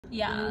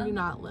Yeah. We do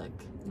not look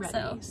ready.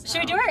 So,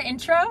 should we do our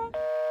intro?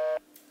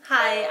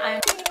 Hi,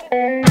 I'm...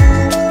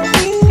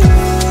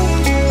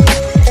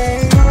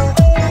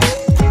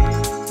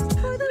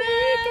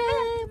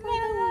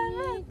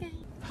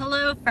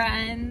 Hello,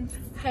 friends.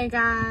 Hey,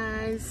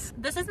 guys.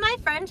 This is my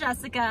friend,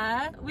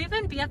 Jessica. We've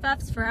been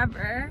BFFs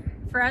forever.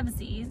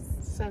 Forevsies.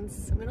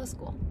 Since middle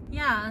school.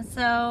 Yeah,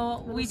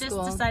 so we just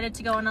decided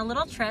to go on a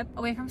little trip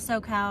away from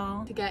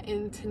SoCal. To get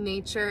into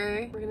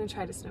nature. We're gonna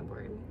try to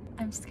snowboard.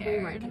 I'm scared.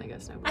 We weren't gonna go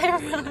snowboard.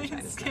 I'm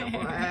really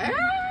scared.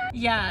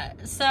 Yeah,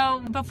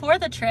 so before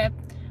the trip,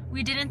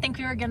 we didn't think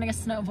we were gonna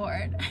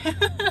snowboard.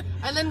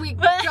 And then we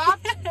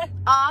dropped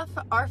off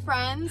our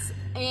friends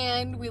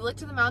and we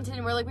looked at the mountain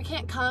and we're like, we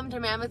can't come to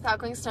Mammoth without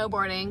going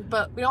snowboarding,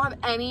 but we don't have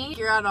any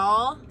gear at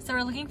all. So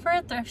we're looking for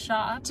a thrift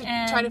shop to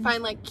and try to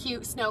find like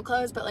cute snow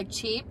clothes, but like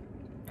cheap.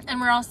 And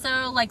we're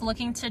also like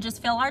looking to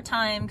just fill our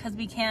time because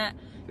we can't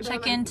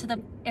check into the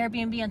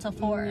Airbnb until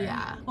 4.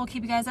 Yeah. We'll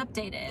keep you guys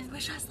updated.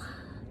 Wish us luck.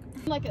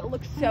 Like it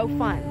looks so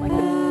fun. Like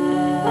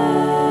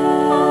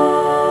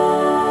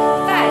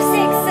 5, 6,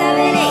 7,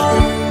 8.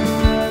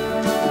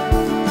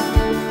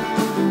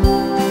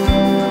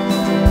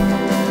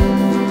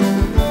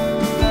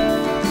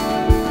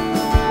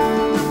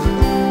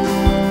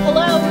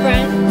 Hello,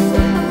 friends.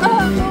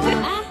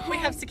 Hello. We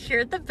have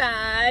secured the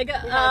bag.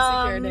 We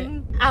have secured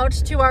it.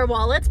 Ouch to our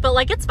wallets, but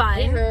like it's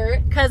fine. It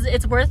hurt. Because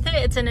it's worth it.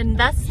 It's an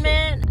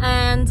investment.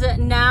 And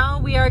now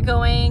we are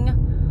going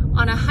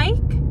on a hike.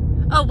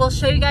 Oh, we'll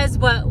show you guys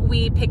what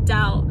we picked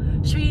out.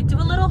 Should we do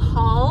a little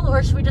haul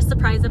or should we just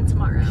surprise them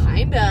tomorrow?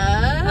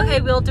 Kinda.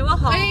 Okay, we'll do a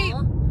haul. Wait,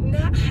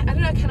 I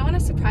don't know, I kinda wanna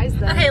surprise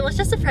them. Okay, let's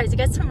just surprise you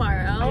guys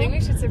tomorrow. I think we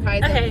should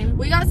surprise Okay. them.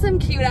 We got some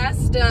cute ass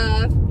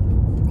stuff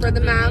for the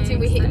mountain.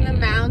 We hitting the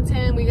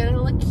mountain. We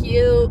gotta look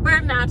cute.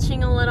 We're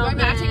matching a little bit.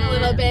 We're matching a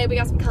little bit. We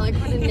got some color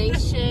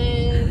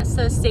coordination.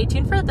 So stay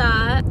tuned for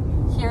that.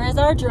 Here is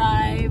our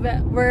drive.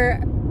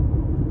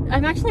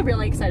 I'm actually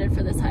really excited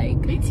for this hike.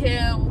 Me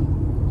too.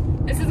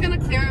 This is gonna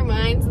clear our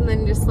minds and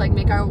then just like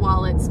make our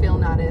wallets feel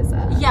not as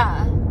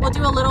yeah. We'll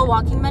do a little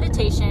walking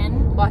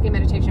meditation. Walking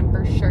meditation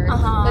for sure.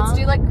 Uh-huh. Let's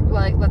do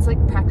let's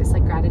practice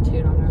like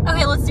gratitude on our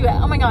Okay, let's do it.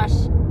 Oh my gosh.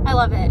 I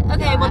love it. Okay,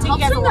 yeah, we'll take you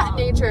guys along. along.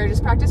 Nature,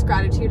 just practice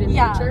gratitude in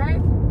nature.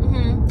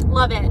 Mm-hmm.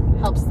 Love it.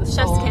 Helps the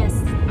soul. Chef's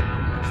kiss.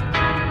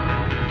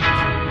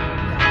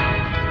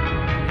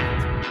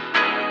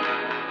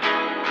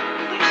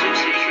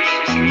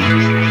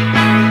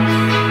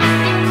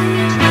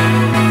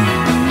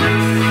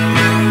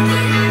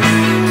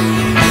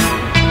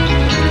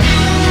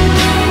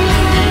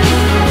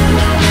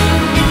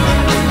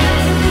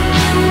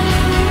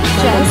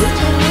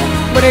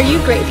 What are you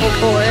grateful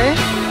for?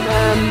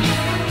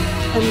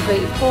 I'm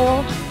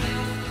grateful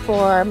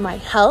for my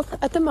health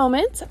at the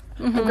moment.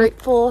 I'm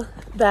grateful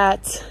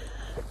that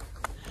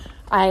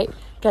I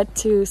get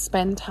to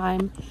spend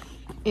time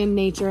in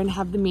nature and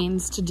have the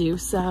means to do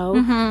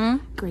so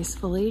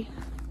gracefully.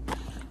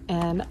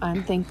 And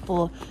I'm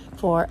thankful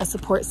for a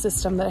support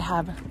system that I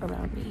have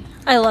around me.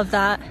 I love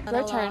that.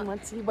 Your turn.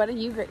 Let's see. What are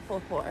you grateful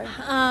for?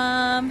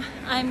 I'm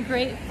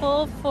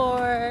grateful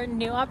for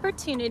new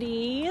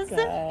opportunities.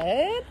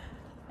 Good.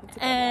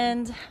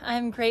 And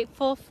I'm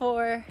grateful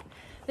for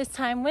this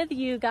time with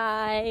you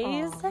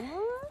guys. Aww.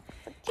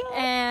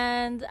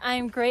 And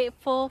I'm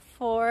grateful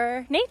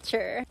for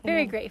nature.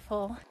 Very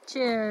grateful.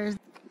 Cheers.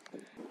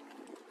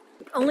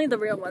 Only the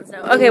real ones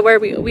know. Okay, where are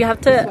we? We have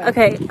to.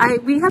 Okay,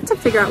 we have to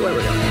figure out where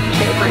we're going.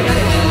 Okay, find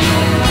out.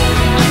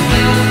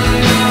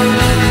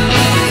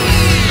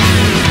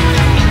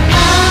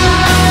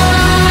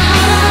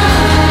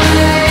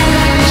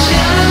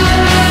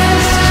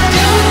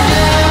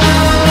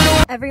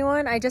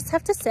 Everyone, I just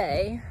have to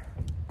say,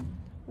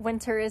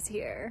 winter is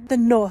here. The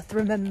North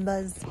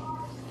remembers.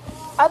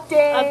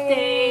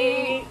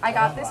 Update. I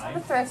got this from the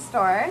thrift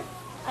store.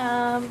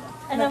 And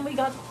then I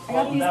got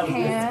these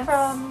pants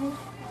from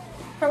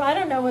I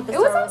don't know what the It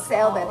was store on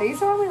sale though. These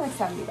are only like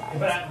 $70.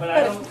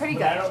 But it's pretty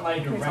good. I don't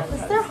like your breakfast.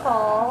 It's their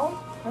haul.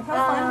 Look how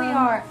fun we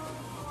are.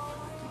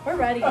 We're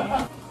ready.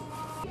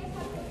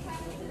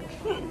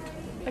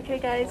 Okay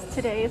guys,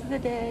 today is the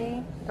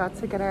day. Got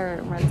to get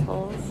our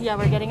rentals. Yeah,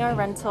 we're getting our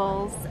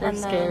rentals. We're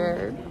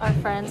scared. Then our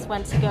friends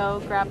went to go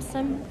grab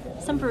some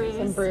brews. Some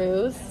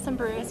brews. Some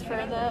brews for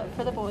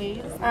the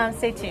boys.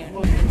 Stay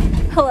tuned.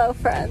 Hello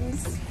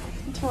friends.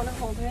 Do you want to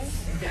hold it?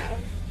 Yeah.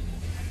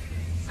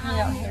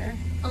 Out here.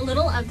 A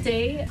little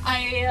update.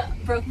 I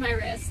broke my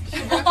wrist.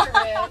 She broke her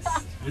wrist.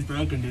 It's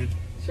broken, dude.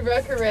 She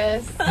broke her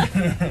wrist.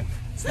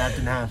 Snapped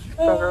in half.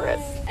 Broke her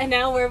wrist. And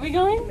now where are we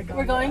going?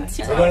 We're going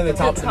to We're going to the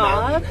top of the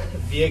top. mountain.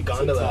 Via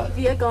gondola.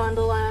 Via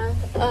gondola.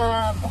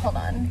 Hold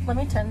on. Let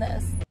me turn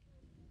this.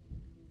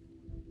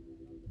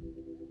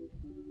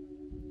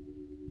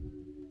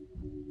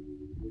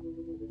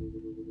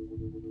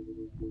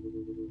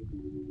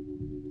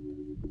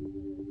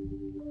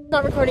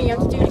 Not recording, you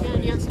have to do it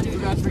again. You have to do it.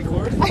 Forgot to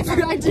record? I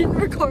didn't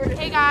record.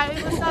 Hey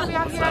guys, what's up? We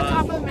out here on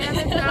top of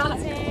Mammoth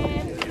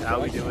Mountain.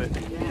 How we do it?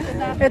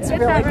 It's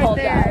really that right cold,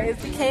 there.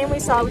 guys. We came, we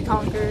saw, we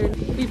conquered.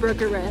 We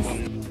broke a wrist.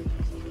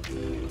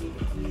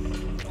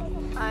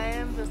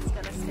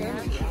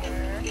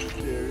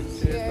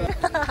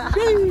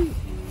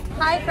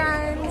 Hi,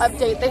 friends.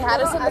 Update. They had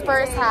us in the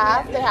first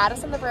half.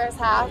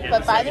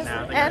 But by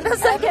the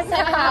second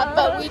half,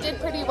 but we did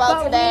pretty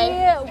well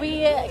today.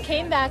 We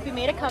came back. We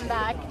made a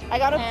comeback. I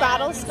got a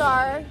battle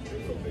scar.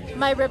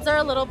 My ribs are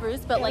a little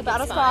bruised, but like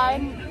Battle it's scar,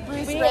 fine.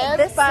 bruised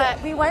ribs,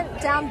 but we went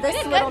down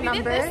this little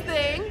number. We did this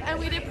thing, and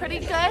we did pretty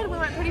good. We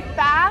went pretty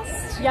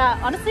fast. Yeah,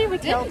 honestly, we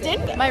killed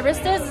it. My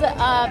wrist is,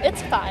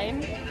 it's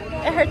fine.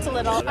 It hurts a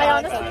little. I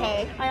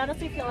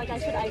honestly feel like I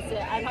should ice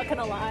it. I'm not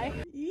gonna lie.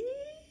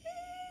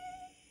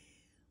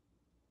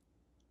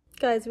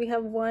 Guys, we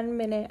have 1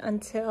 minute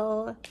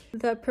until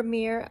the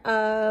premiere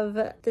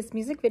of this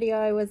music video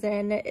I was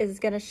in is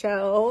gonna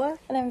show.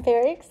 And I'm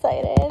very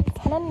excited,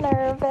 kind of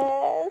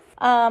nervous.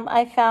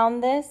 I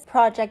found this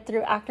project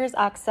through Actors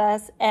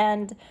Access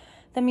and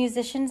the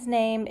musician's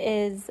name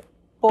is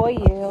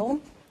Boyu.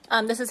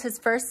 This is his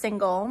first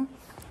single,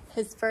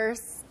 his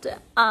first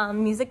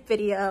music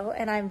video,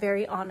 and I'm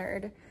very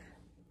honored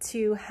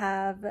to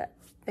have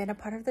been a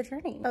part of the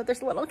journey. Oh, there's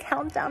a little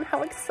countdown,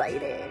 how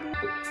exciting.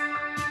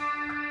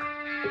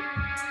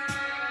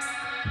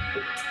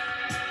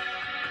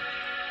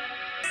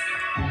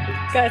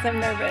 Guys, I'm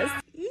nervous.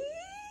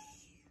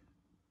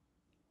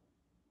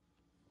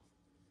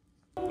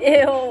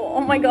 Ew,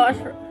 oh my gosh.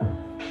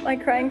 My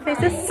crying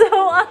face is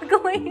so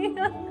ugly.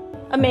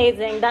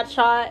 Amazing, that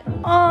shot.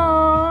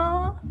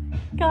 Aww,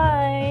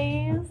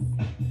 guys.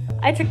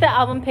 I took the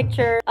album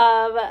picture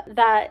of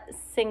that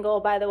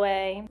single, by the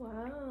way. Wow.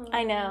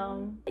 I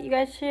know. You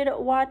guys should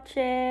watch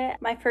it.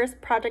 My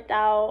first project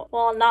out.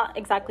 Well, not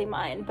exactly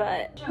mine,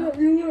 but that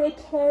you were a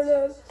part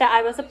of. That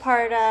I was a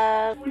part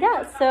of.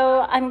 Yeah, so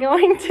I'm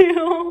going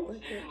to...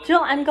 Jill,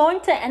 I'm going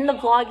to end the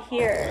vlog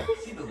here.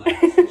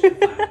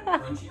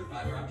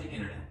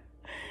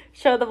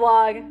 Show the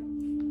vlog.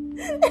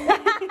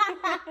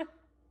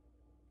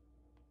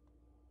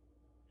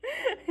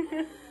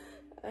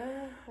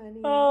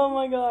 Oh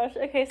my gosh.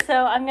 Okay,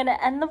 so I'm gonna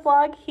end the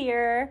vlog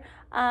here.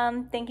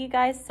 Thank you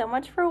guys so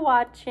much for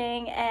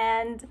watching,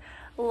 and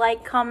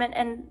like, comment,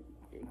 and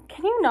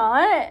can you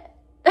not?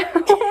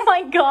 Oh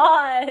my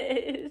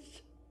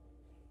gosh.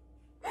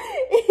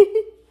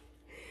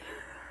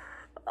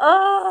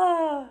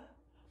 Oh.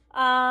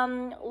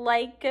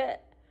 Like,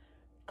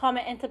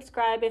 comment, and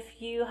subscribe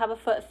if you have a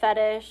foot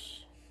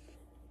fetish.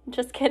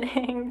 Just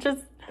kidding.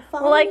 Just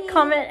like,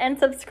 comment, and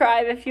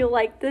subscribe if you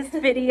like this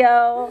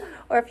video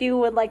or if you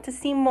would like to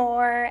see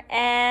more,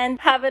 and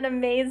have an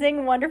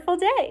amazing, wonderful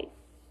day.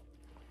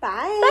 Bye.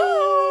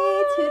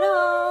 Bye.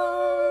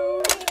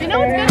 Toodles. You know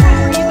what's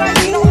good? You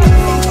guys don't